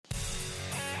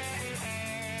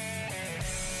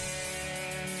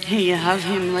Here you have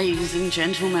him, ladies and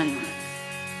gentlemen.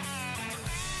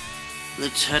 The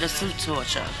Tortoise of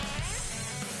Torture.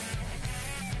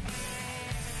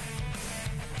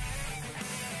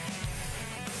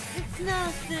 It's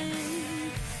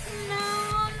nothing,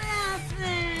 no, nothing.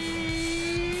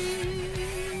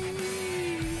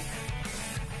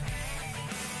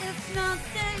 It's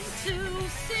nothing too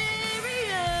serious.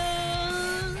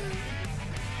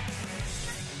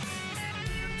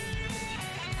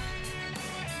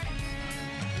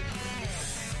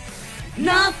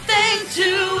 Nothing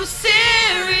too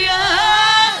serious.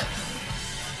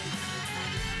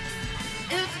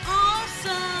 It's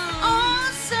awesome,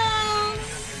 awesome.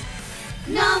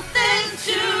 Nothing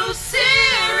too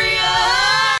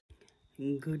serious.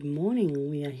 Good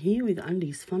morning. We are here with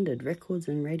Undies Funded Records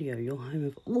and Radio, your home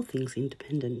of all things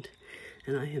independent.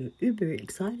 And I am uber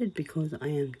excited because I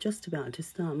am just about to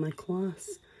start my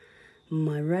class,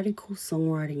 my Radical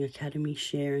Songwriting Academy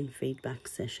share and feedback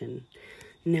session.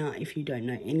 Now, if you don't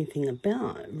know anything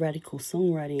about Radical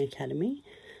Songwriting Academy,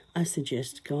 I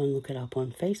suggest go and look it up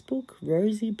on Facebook.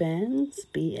 Rosie Bands,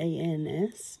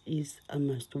 B-A-N-S, is a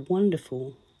most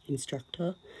wonderful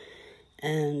instructor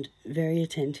and very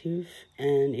attentive.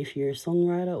 And if you're a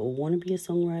songwriter or want to be a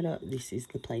songwriter, this is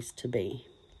the place to be.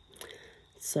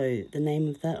 So the name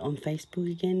of that on Facebook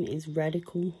again is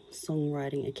Radical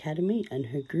Songwriting Academy, and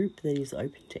her group that is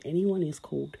open to anyone is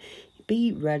called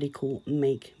Be Radical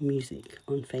Make Music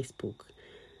on Facebook.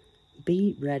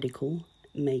 Be Radical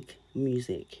Make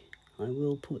Music. I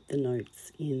will put the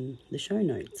notes in the show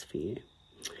notes for you.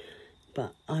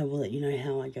 But I will let you know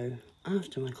how I go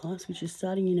after my class, which is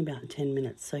starting in about 10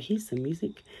 minutes. So here's some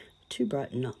music to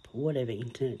brighten up whatever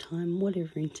internet time,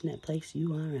 whatever internet place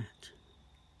you are at.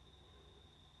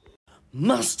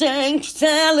 Mustang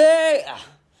Sally,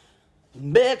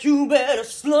 bet you better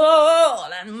slow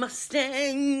that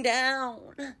Mustang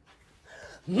down.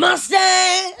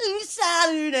 Mustang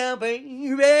Sally now,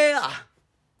 baby.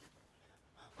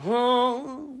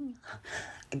 Oh,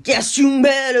 I guess you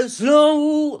better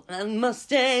slow that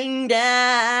Mustang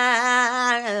down.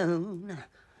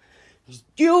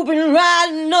 You've been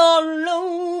riding all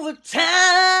over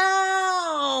town.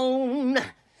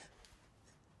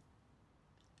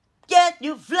 Get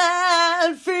your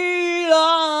flat feet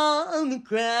on the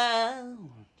ground.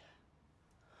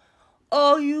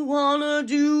 All you wanna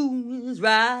do is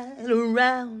ride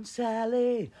around,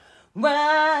 Sally.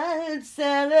 Ride,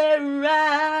 Sally,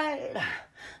 ride.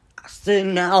 I said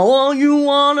now all you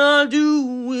wanna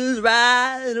do is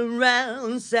ride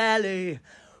around, Sally.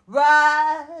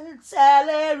 Ride,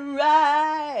 Sally,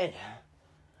 ride.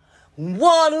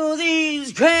 One of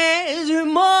these crazy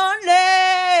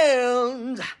mornings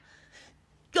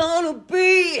gonna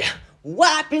be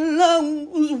wiping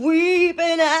those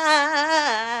weeping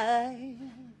eyes.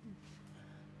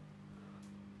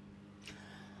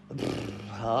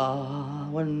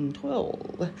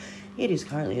 1:12. It is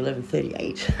currently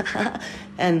 11:38,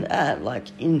 and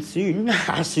in soon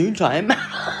time,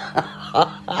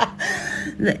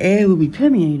 the air will be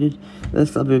permeated the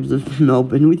suburbs of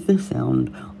Melbourne with the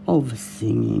sound of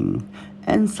singing,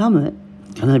 and Summit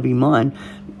gonna be mine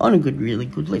on a really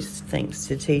good list, thanks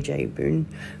to TJ Boone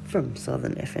from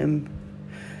Southern FM.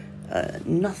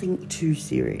 Nothing too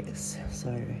serious,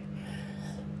 so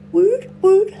woot,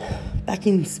 back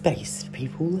in space,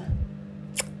 people.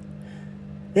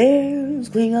 There's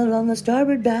Klingons on the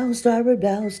starboard bow, starboard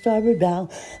bow, starboard bow.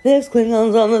 There's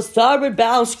Klingons on the starboard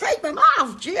bow. Scrape them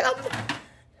off, Jim!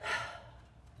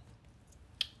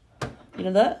 You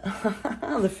know that?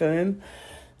 The film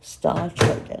Star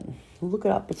Trek. Look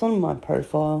it up. It's on my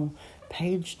profile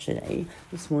page today.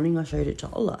 This morning I showed it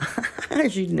to Ola.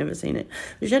 She'd never seen it.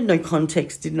 She had no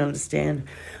context, didn't understand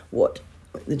what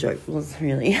the joke was,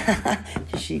 really.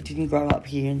 She didn't grow up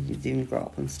here and didn't grow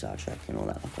up on Star Trek and all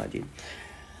that like I did.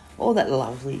 All that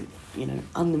lovely,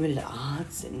 unlimited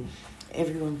arts and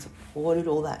everyone supported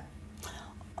all that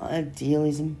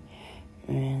idealism.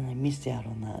 And they missed out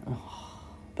on that.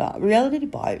 But reality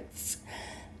bites.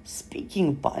 Speaking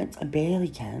of bites, I barely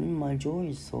can. My jaw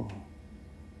is sore.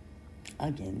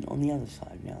 Again, on the other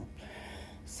side now.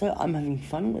 So I'm having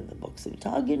fun with the box of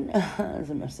Target,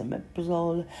 some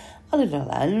omeprazole, a little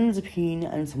olanzapine,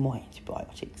 and some more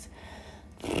antibiotics.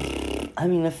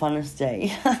 Having the funnest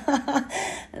day.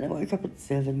 And I woke up at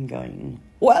 7 going,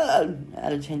 well,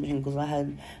 out of tension because I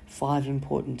had 5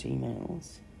 important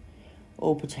emails,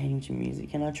 all pertaining to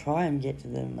music, and I try and get to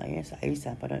them, I guess,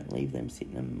 ASAP. I don't leave them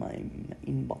sitting in my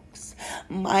inbox.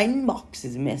 My inbox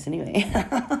is a mess anyway.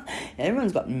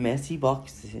 Everyone's got messy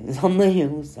boxes on the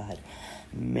hillside.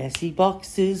 Messy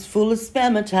boxes full of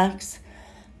spam attacks.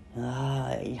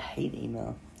 I hate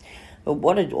email. But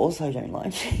what I also don't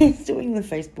like is doing the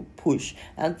Facebook push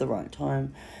at the right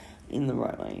time, in the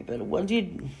right way. But I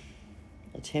did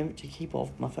attempt to keep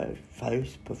off my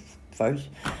Facebook.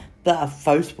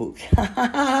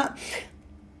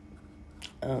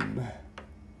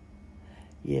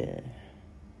 Yeah,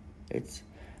 it's.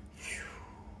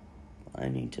 I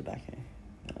need tobacco.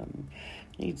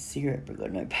 Need cigarette, but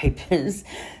got no papers,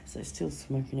 so still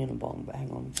smoking in a bong. But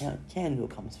hang on, candle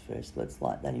comes first. Let's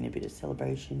light that in a bit of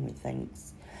celebration with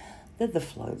thanks that the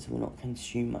floods will not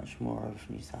consume much more of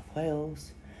New South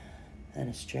Wales and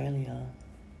Australia,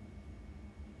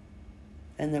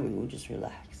 and that we will just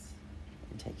relax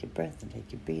and take a breath and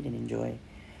take a beat and enjoy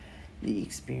the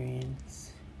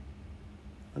experience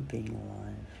of being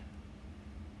alive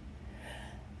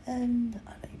and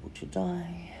unable to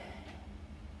die.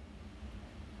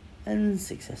 And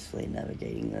successfully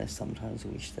navigating the sometimes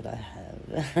wish that I have.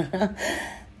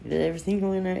 That every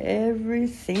single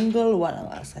one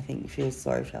of us, I think, feels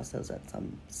sorry for ourselves at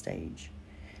some stage.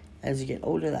 As you get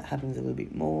older, that happens a little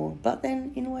bit more, but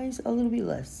then in ways a little bit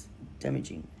less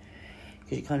damaging.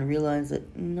 Because you kind of realise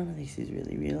that none of this is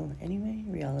really real anyway.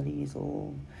 Reality is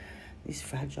all this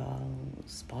fragile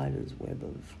spider's web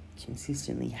of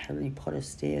consistently Harry Potter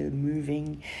style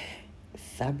moving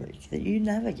fabric that you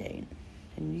navigate.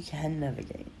 And you can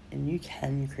navigate, and you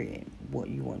can create what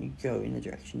you want. You go in the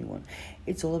direction you want.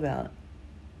 It's all about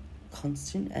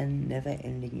constant and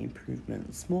never-ending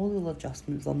improvement. Small little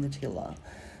adjustments on the tiller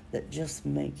that just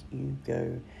make you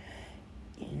go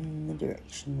in the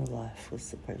direction the life was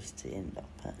supposed to end up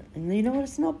at. And you know what?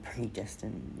 It's not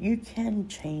predestined. You can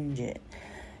change it.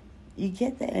 You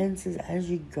get the answers as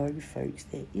you go, folks.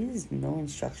 There is no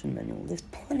instruction manual. There's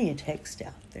plenty of text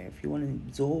out there if you want to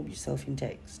absorb yourself in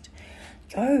text.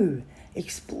 Go,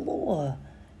 explore,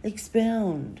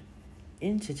 expound,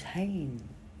 entertain.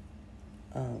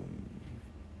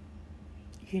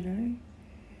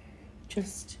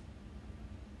 Just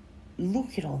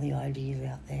look at all the ideas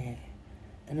out there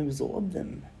and absorb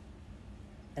them.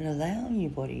 And allowing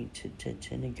your body to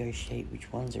negotiate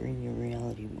which ones are in your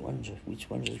reality, which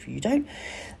ones are for you. Don't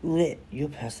let your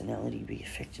personality be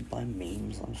affected by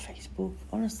memes on Facebook,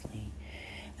 honestly.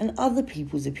 And other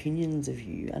people's opinions of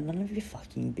you are none of your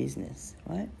fucking business,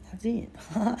 right? That's it.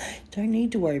 Don't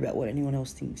need to worry about what anyone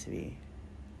else thinks of you.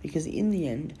 Because in the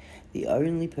end, the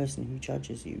only person who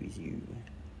judges you is you.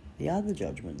 The other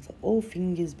judgments are all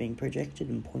fingers being projected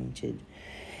and pointed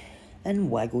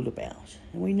and waggled about.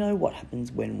 And we know what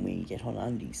happens when we get on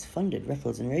Undies funded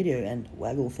records and radio and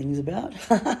waggle things about.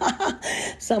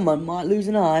 Someone might lose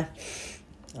an eye.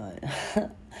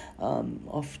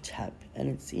 Off tap, and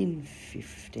it's in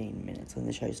 15 minutes when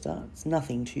the show starts.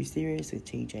 Nothing Too Serious with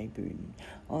TJ Boone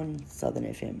on Southern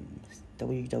FM.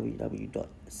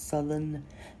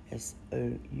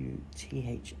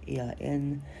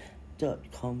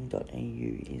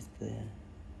 www.southern.com.au is the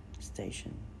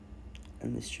station,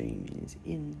 and the stream is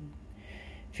in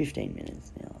 15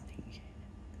 minutes now, I think.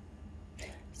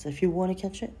 So if you want to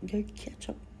catch it, go catch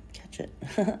it.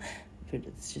 But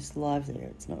it's just live there.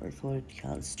 It's not recorded. You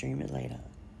can't stream it later.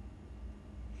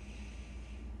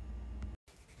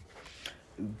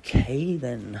 Okay,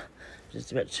 then.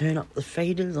 Just about to turn up the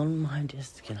faders on my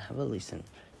desk and have a listen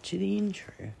to the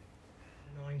intro.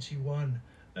 91.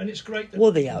 And it's great that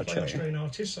Or the you can outro. play Australian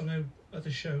artists. I know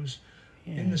other shows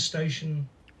in the station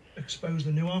expose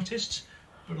the new artists,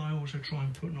 but I also try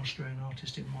and put an Australian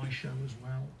artist in my show as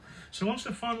well. So on to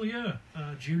the final year.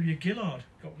 Julia Gillard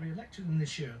got re-elected in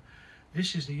this year.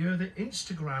 This is the year that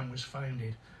Instagram was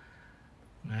founded.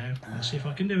 Now, let's see if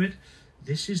I can do it.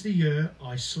 This is the year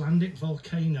Icelandic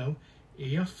volcano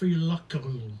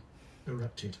Eyjafjallajökull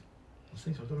erupted. I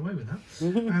think I got away with that.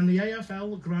 And the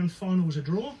AFL Grand Final was a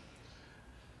draw.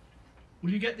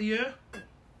 Will you get the year?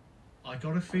 I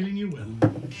got a feeling you will.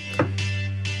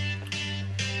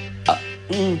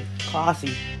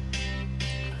 Classy.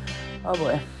 Oh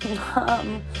boy.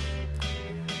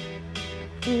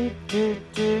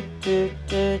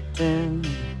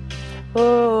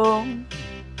 Oh.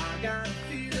 I got a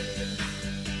feeling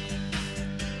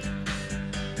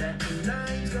that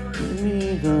tonight's gonna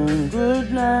Be the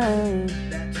good night.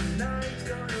 that tonight's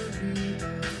gonna be a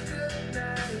good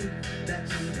night. That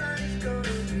tonight's gonna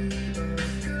be a good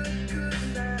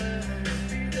night.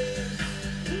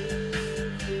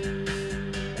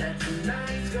 That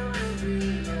tonight's gonna be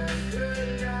a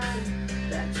good night.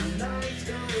 That tonight's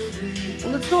gonna be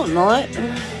Well, it's not night.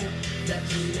 that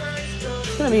tonight's gonna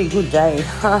It's gonna be a good day.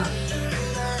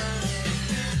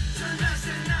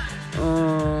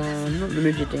 I'm not the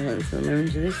mood to dance at the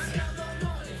moment to this.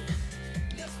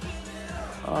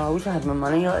 Oh, I wish I had my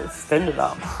money. I'd spend it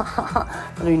up.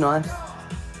 That'd be nice.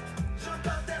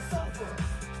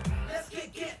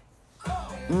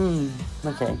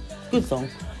 Okay. Good song.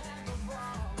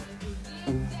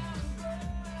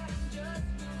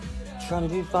 Trying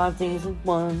to do 5 things at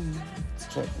once.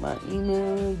 Check my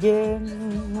email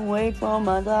again. Wait for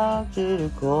my doctor to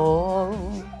call.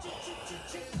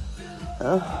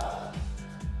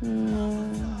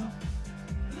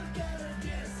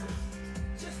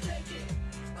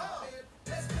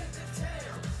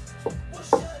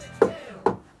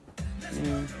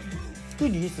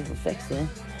 Good use of effects there.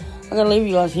 I'm gonna leave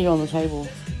you guys here on the table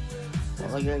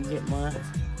while I go get my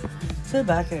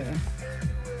tobacco.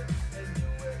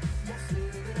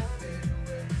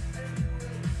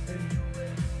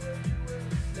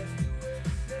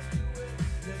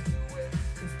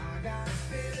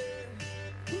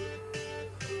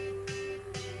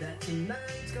 That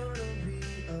tonight's gonna be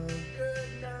a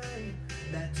good night.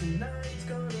 That tonight's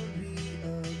gonna be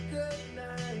a good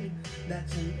night. That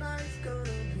tonight's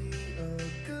gonna be a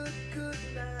good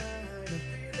night. I'm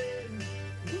feeling.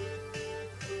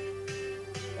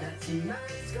 That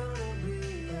tonight's gonna be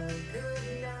a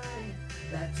good night.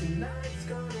 That tonight's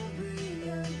gonna be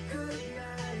a good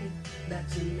night. That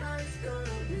tonight's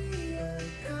gonna be a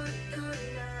good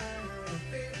night. I'm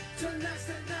feeling. Tonight's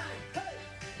the night. Hey,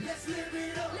 let's live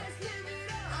it up.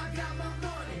 I got my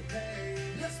money. Hey,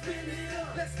 let's spin it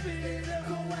up.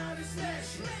 Go out and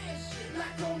smash it.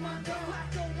 Like oh my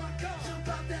god. Jump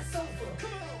out that sofa.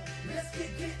 Come on. Let's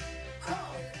get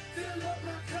off. Fill up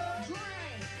my cup.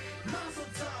 Mazel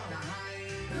tov.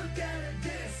 Look at her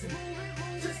dancing.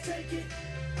 Just take it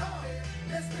off.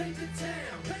 Let's paint the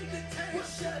town. We'll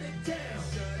shut it down.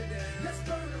 Let's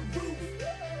burn the roof.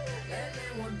 And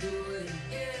then we'll do it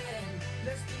again.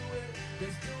 Let's do it.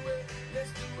 Let's do it.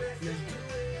 Let's do it. Let's do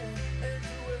it. And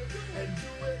do it. And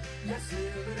do it. Let's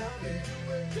live it up and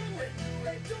do it.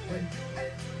 And do it. And do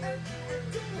it. And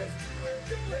do it. Let's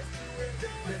do it. Let's do it. Let's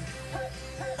do it.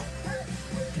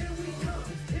 Here we come.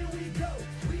 Here we go.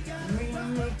 We got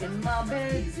Remaking my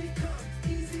bed. easy come,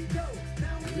 easy go.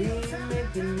 Now we on time.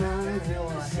 Remaking my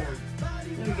warhead.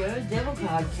 There we go. Devil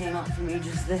card came up for me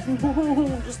just then.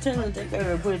 Just turn the deck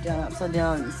over and put it down upside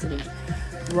down instead of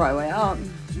right way up.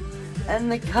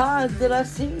 And the card that I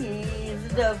see is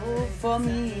the devil for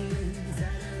me.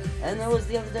 And that was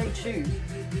the other day too,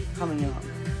 coming up.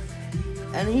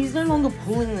 And he's no longer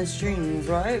pulling the strings,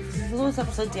 right? Because he's always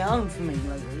upside down for me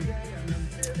lately.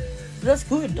 So that's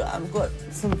good. I've got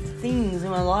some things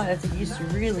in my life that used to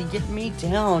really get me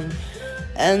down.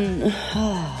 And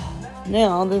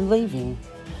now they're leaving.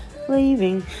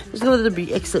 Just got to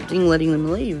be accepting letting them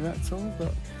leave, that's all.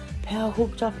 Got power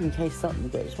hooked up in case something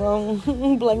goes wrong.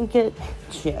 Blanket,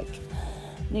 check.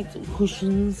 Need some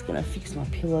cushions, gonna fix my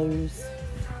pillows.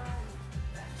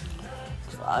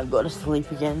 I've got to sleep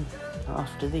again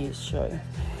after this show.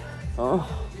 Oh,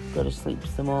 got to sleep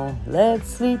some more. Let's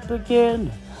sleep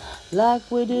again, like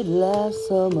we did last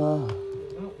summer.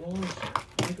 That was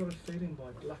I Got a Feeling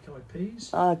by Black Eyed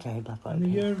Peas. Okay, Black Eyed And the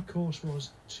Peas. year, of course, was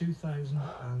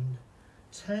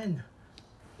 2010.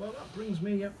 Well, that brings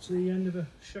me up to the end of a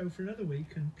show for another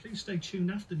week. And please stay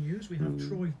tuned after news. We have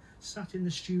Troy sat in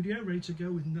the studio, ready to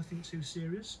go with nothing too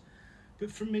serious.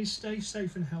 But from me, stay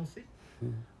safe and healthy.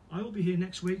 I will be here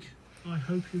next week. I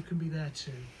hope you can be there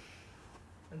too.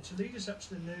 And to lead us up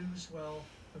to the news, well,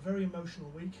 a very emotional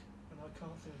week, and I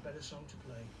can't think of a better song to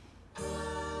play.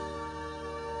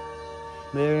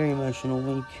 Very emotional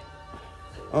week.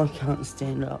 I can't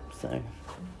stand up, so.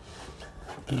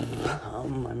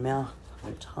 My mouth,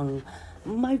 my tongue,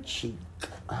 my cheek.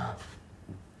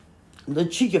 The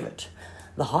cheek of it.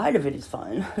 The height of it is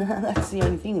fine. That's the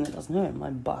only thing that doesn't hurt. My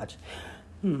butt.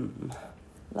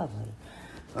 Lovely.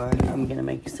 Alright, I'm gonna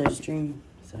make a search stream.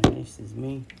 So this is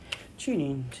me. Tune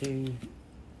in to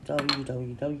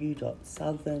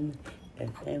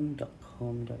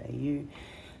www.southernfm.com.au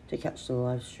to catch the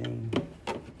live stream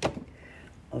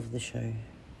of the show.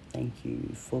 Thank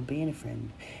you for being a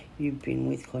friend. You've been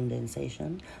with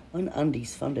Condensation on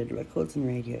Undies Funded Records and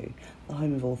Radio, the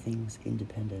home of all things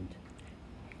independent.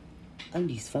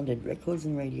 Undies Funded Records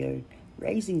and Radio,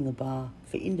 raising the bar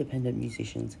for independent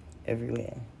musicians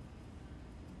everywhere.